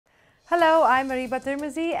Hello, I'm Mariba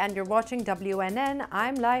Tirmizi and you're watching WNN.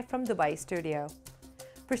 I'm live from Dubai studio.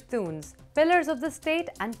 Pashtuns, pillars of the state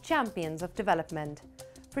and champions of development.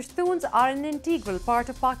 Pashtuns are an integral part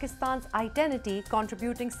of Pakistan's identity,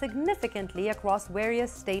 contributing significantly across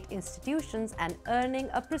various state institutions and earning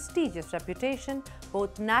a prestigious reputation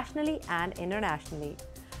both nationally and internationally.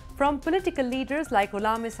 From political leaders like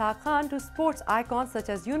Ghulam Ishaq Khan to sports icons such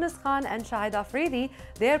as Yunus Khan and Shahid Afridi,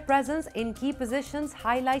 their presence in key positions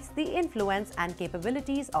highlights the influence and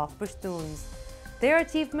capabilities of Pashtuns. Their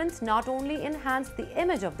achievements not only enhance the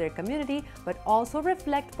image of their community but also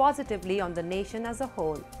reflect positively on the nation as a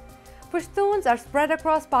whole. Pashtuns are spread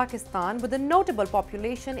across Pakistan with a notable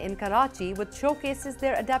population in Karachi, which showcases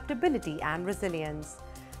their adaptability and resilience.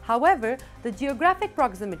 However, the geographic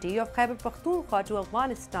proximity of Khyber Pakhtunkhwa to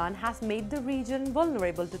Afghanistan has made the region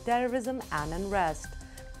vulnerable to terrorism and unrest.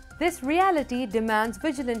 This reality demands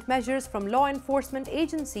vigilant measures from law enforcement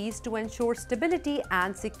agencies to ensure stability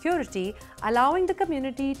and security, allowing the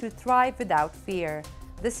community to thrive without fear.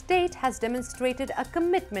 The state has demonstrated a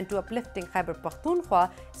commitment to uplifting Khyber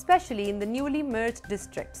Pakhtunkhwa, especially in the newly merged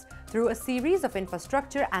districts, through a series of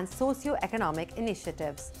infrastructure and socio-economic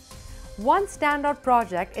initiatives. One standout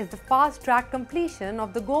project is the fast-track completion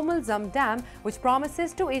of the Gomal Zam Dam, which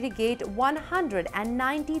promises to irrigate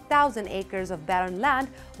 190,000 acres of barren land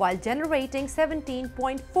while generating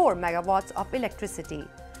 17.4 megawatts of electricity.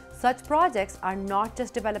 Such projects are not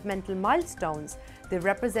just developmental milestones, they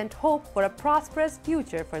represent hope for a prosperous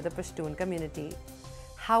future for the Pashtun community.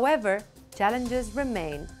 However, challenges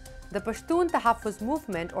remain. The Pashtun Tahaffuz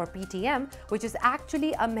movement, or PTM, which is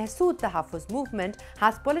actually a Mahsood Tahaffuz movement,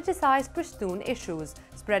 has politicized Pashtun issues,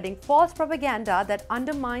 spreading false propaganda that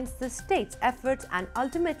undermines the state's efforts and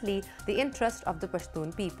ultimately the interest of the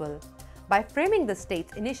Pashtun people. By framing the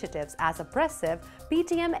state's initiatives as oppressive,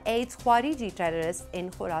 PTM aids Khawariji terrorists in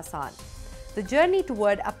Khorasan. The journey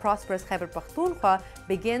toward a prosperous Khyber Pakhtunkhwa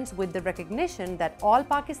begins with the recognition that all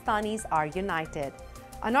Pakistanis are united.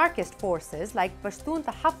 Anarchist forces like Pashtun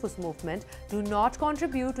Tahaffuz movement do not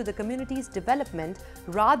contribute to the community's development,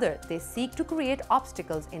 rather they seek to create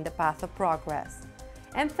obstacles in the path of progress.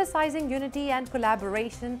 Emphasizing unity and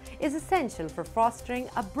collaboration is essential for fostering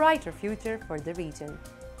a brighter future for the region.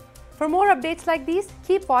 For more updates like these,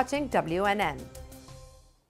 keep watching WNN.